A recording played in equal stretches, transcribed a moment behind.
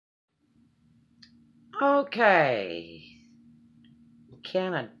Okay.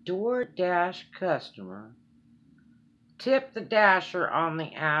 Can a DoorDash customer tip the dasher on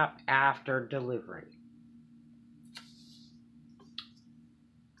the app after delivery?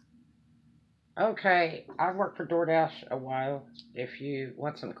 Okay, I've worked for DoorDash a while. If you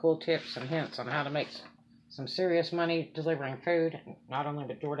want some cool tips and hints on how to make some serious money delivering food, not only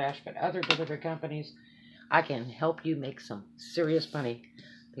with DoorDash but other delivery companies, I can help you make some serious money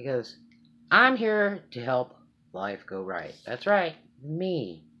because I'm here to help life go right. That's right,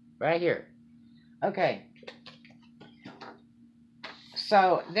 me, right here. Okay,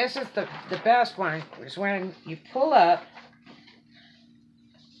 so this is the best one, is when you pull up,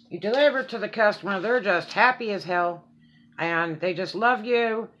 you deliver to the customer, they're just happy as hell, and they just love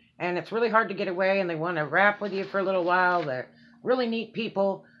you, and it's really hard to get away, and they want to rap with you for a little while. They're really neat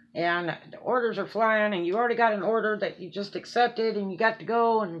people, and the orders are flying, and you already got an order that you just accepted, and you got to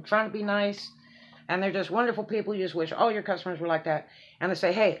go, and trying to be nice, and they're just wonderful people. You just wish all your customers were like that, and they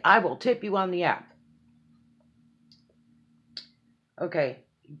say, hey, I will tip you on the app. Okay,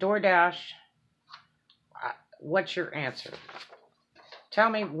 DoorDash, what's your answer? Tell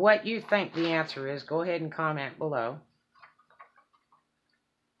me what you think the answer is. Go ahead and comment below.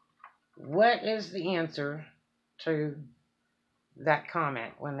 What is the answer to that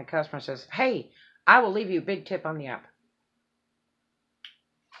comment when the customer says, hey, I will leave you a big tip on the app?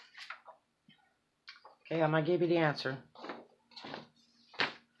 Okay, I'm going to give you the answer.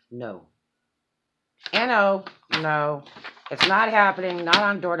 No. N-O, no. It's not happening. Not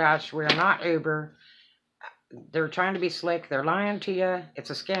on DoorDash. We're not Uber. They're trying to be slick. They're lying to you. It's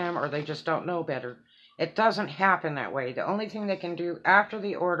a scam, or they just don't know better. It doesn't happen that way. The only thing they can do after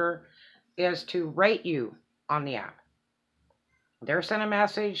the order is to rate you on the app. They're sent a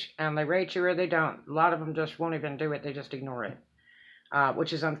message, and they rate you or they don't. A lot of them just won't even do it. They just ignore it,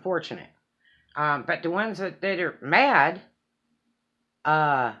 which is unfortunate. But the ones that are mad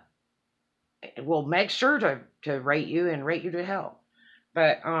will make sure to rate you and rate you to hell.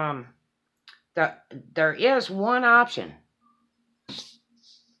 But there is one option.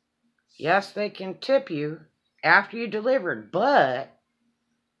 Yes, they can tip you after you delivered, but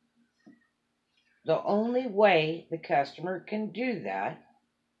the only way the customer can do that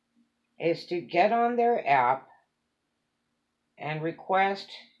is to get on their app and request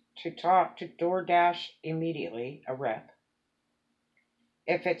to talk to DoorDash immediately, a rep.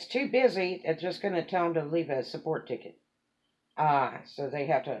 If it's too busy, it's just going to tell them to leave a support ticket. So they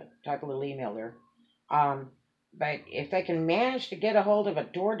have to type a little email there. But if they can manage to get a hold of a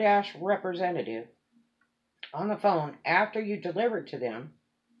DoorDash representative on the phone after you deliver to them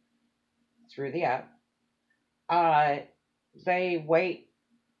through the app, they wait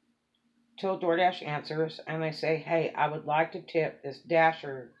till DoorDash answers and they say, hey, I would like to tip this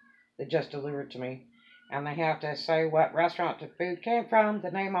dasher that just delivered to me. And they have to say what restaurant the food came from,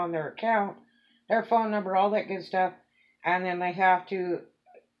 the name on their account, their phone number, all that good stuff. And then they have to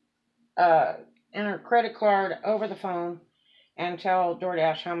enter a credit card over the phone and tell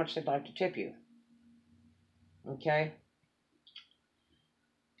DoorDash how much they'd like to tip you. Okay?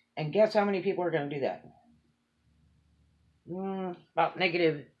 And guess how many people are going to do that? About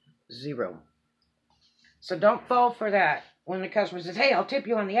 -0. So don't fall for that when the customer says, hey, I'll tip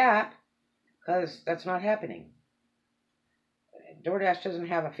you on the app, because that's not happening. DoorDash doesn't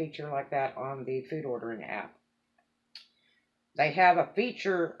have a feature like that on the food ordering app. They have a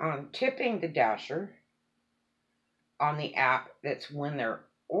feature on tipping the dasher on the app that's when they're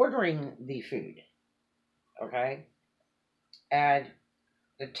ordering the food. Okay? And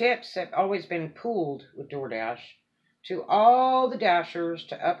the tips have always been pooled with DoorDash to all the dashers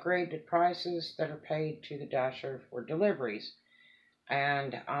to upgrade the prices that are paid to the dasher for deliveries.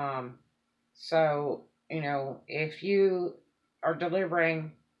 And so, if you are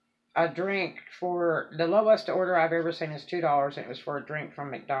delivering a drink for the lowest order I've ever seen is $2, and it was for a drink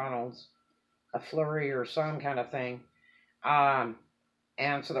from McDonald's, a flurry or some kind of thing. And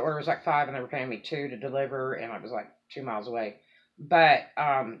so the order was like $5, and they were paying me $2 to deliver, and I was like 2 miles away. But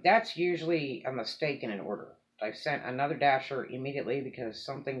that's usually a mistake in an order. They sent another dasher immediately because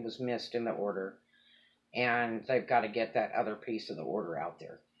something was missed in the order, and they've got to get that other piece of the order out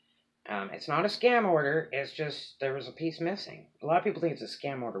there. It's not a scam order. It's just there was a piece missing. A lot of people think it's a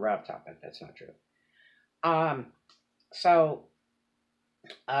scam order right off the top, but that's not true. So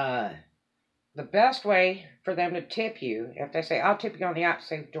the best way for them to tip you, if they say, I'll tip you on the app,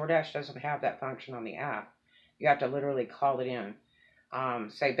 say DoorDash doesn't have that function on the app. You have to literally call it in.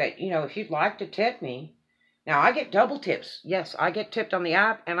 Say, but, if you'd like to tip me, now I get double tips. Yes, I get tipped on the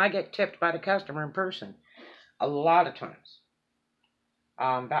app, and I get tipped by the customer in person a lot of times.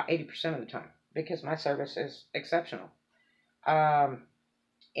 About 80% of the time. because my service is exceptional. Um,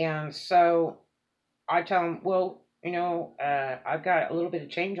 and so I tell them, well, I've got a little bit of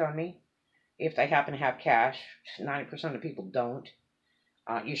change on me if they happen to have cash. 90% of people don't.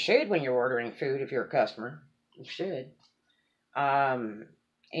 You should when you're ordering food if you're a customer. You should. Um,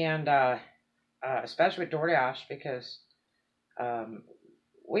 and especially with DoorDash because um,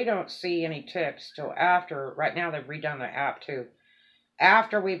 we don't see any tips till after. Right now they've redone the app too.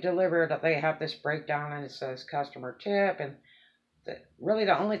 After we've delivered, they have this breakdown and it says customer tip. And really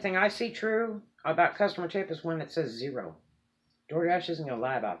the only thing I see true about customer tip is when it says 0. DoorDash isn't going to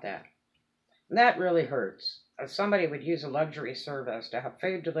lie about that. And that really hurts. If somebody would use a luxury service to have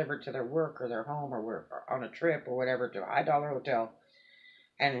food delivered to their work or their home or on a trip or whatever to a high-dollar hotel,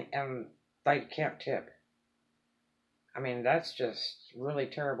 and they can't tip. I mean, that's just really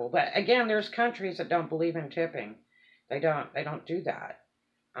terrible. But again, there's countries that don't believe in tipping. They don't do that.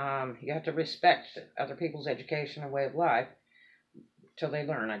 You have to respect other people's education and way of life till they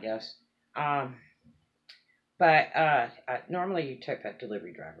learn, I guess. But normally you tip that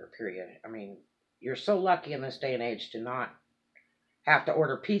delivery driver, period. I mean, you're so lucky in this day and age to not have to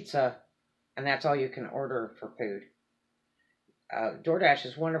order pizza, and that's all you can order for food. DoorDash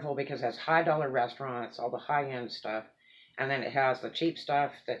is wonderful because it has high-dollar restaurants, all the high-end stuff, and then it has the cheap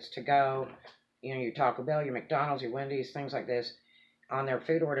stuff that's to go, your Taco Bell, your McDonald's, your Wendy's, things like this, on their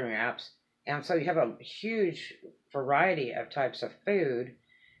food ordering apps. And so you have a huge variety of types of food.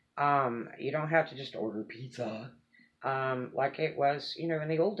 You don't have to just order pizza like it was, in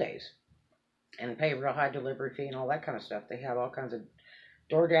the old days, and pay a real high delivery fee and all that kind of stuff. They have all kinds of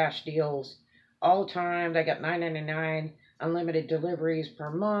DoorDash deals all the time. They got $9.99 unlimited deliveries per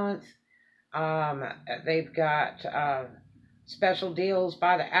month. They've got special deals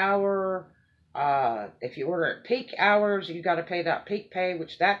by the hour. If you order at peak hours, you got to pay that peak pay,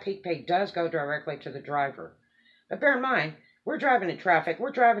 which that peak pay does go directly to the driver. But bear in mind, we're driving in traffic.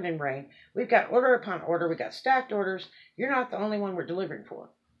 We're driving in rain. We've got order upon order. We've got stacked orders. You're not the only one we're delivering for.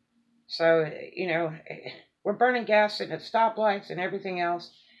 So, we're burning gas at stoplights and everything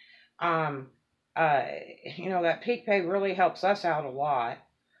else. That peak pay really helps us out a lot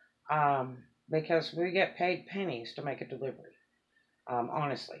because we get paid pennies to make a delivery.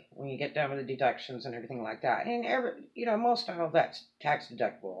 Honestly, when you get done with the deductions and everything like that. And most of all that's tax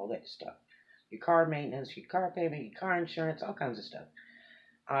deductible, all that stuff. Your car maintenance, your car payment, your car insurance, all kinds of stuff.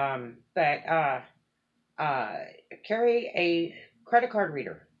 Carry a credit card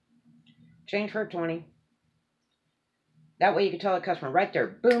reader. Change for a 20. That way you can tell the customer right there,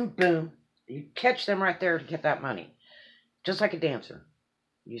 boom, boom. You catch them right there to get that money. Just like a dancer.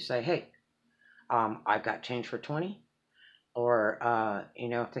 You say, hey, I've got change for 20. Or,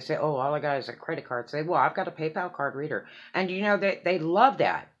 if they say, oh, all I got is a credit card, say, well, I've got a PayPal card reader. And, they love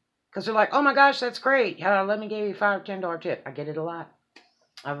that. Because they're like, oh, my gosh, that's great. Let me give you a $5 or $10 tip. I get it a lot.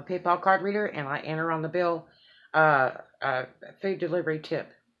 I have a PayPal card reader, and I enter on the bill food delivery tip.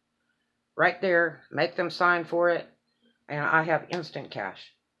 Right there. Make them sign for it. And I have instant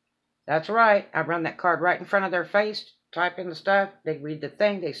cash. That's right. I run that card right in front of their face. Type in the stuff. They read the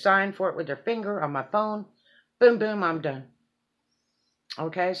thing. They sign for it with their finger on my phone. Boom, boom, I'm done.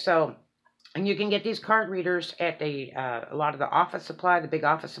 Okay, so, and you can get these card readers at a lot of the big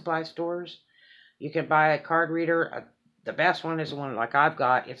office supply stores. You can buy a card reader. The best one is the one like I've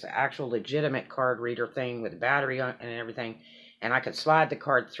got. It's an actual legitimate card reader thing with a battery on and everything. And I could slide the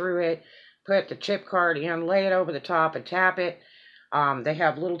card through it, put the chip card in, lay it over the top and tap it. They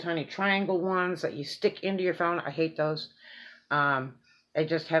have little tiny triangle ones that you stick into your phone. I hate those. They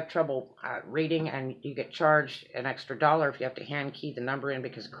just have trouble reading, and you get charged an extra $1 if you have to hand key the number in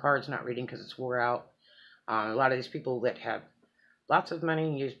because the card's not reading because it's wore out. A lot of these people that have lots of money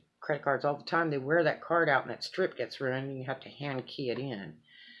and use credit cards all the time, they wear that card out and that strip gets ruined and you have to hand key it in.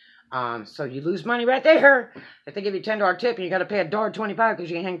 So you lose money right there. If they give you a $10 tip and you got to pay $1.25 because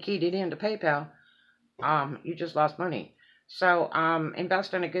you hand keyed it in to PayPal, you just lost money. So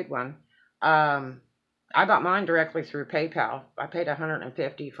invest in a good one. I bought mine directly through PayPal. I paid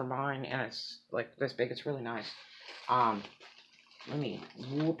 $150 for mine, and it's like this big. It's really nice. Let me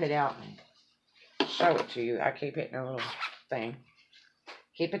whoop it out and show it to you. I keep it in a little thing.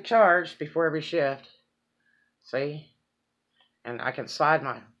 Keep it charged before every shift. See? And I can slide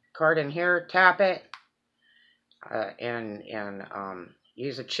my card in here, tap it, and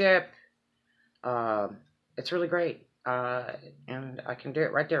use a chip. It's really great. And I can do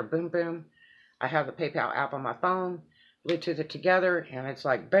it right there. Boom, boom. I have the PayPal app on my phone, Bluetooth it together, and it's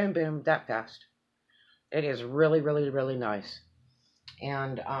like boom, boom, that fast. It is really, really, really nice.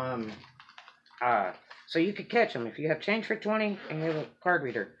 And so you could catch them if you have change for 20 and you have a card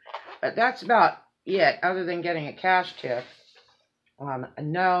reader. But that's about it, other than getting a cash tip.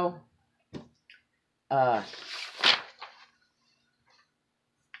 No, the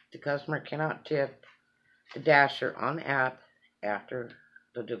customer cannot tip the dasher on the app after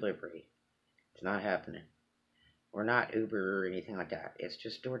the delivery. It's not happening. We're not Uber or anything like that. It's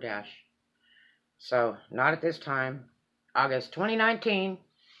just DoorDash. So, not at this time. August 2019,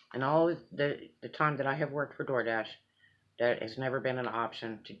 and all the time that I have worked for DoorDash, that has never been an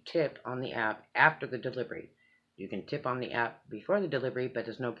option to tip on the app after the delivery. You can tip on the app before the delivery, but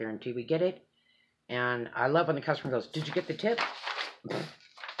there's no guarantee we get it. And I love when the customer goes, "Did you get the tip?"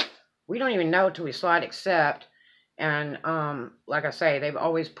 We don't even know till we slide accept. And like I say, they've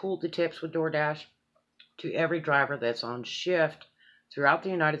always pooled the tips with DoorDash to every driver that's on shift throughout the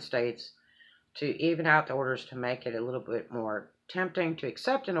United States to even out the orders, to make it a little bit more tempting to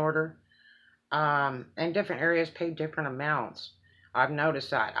accept an order. And different areas pay different amounts. I've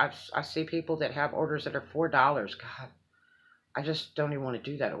noticed that. I see people that have orders that are $4. God, I just don't even want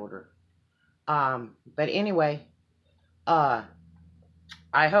to do that order. But anyway, I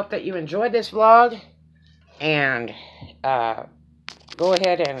hope that you enjoyed this vlog, and go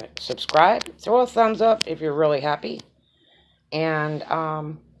ahead and subscribe. Throw a thumbs up if you're really happy. And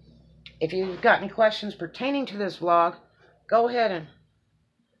if you've got any questions pertaining to this vlog, go ahead and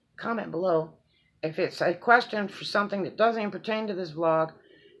comment below. If it's a question for something that doesn't even pertain to this vlog,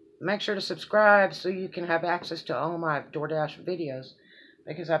 make sure to subscribe so you can have access to all my DoorDash videos,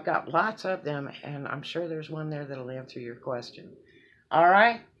 because I've got lots of them, and I'm sure there's one there that'll answer your question.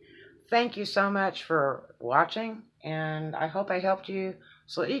 Alright? Thank you so much for watching, and I hope I helped you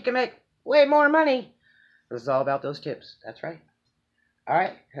so that you can make way more money. This is all about those tips. That's right.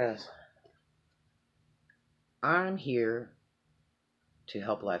 Alright? Because I'm here to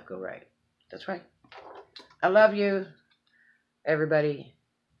help life go right. That's right. I love you, everybody.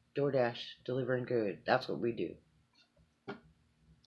 DoorDash, delivering good. That's what we do.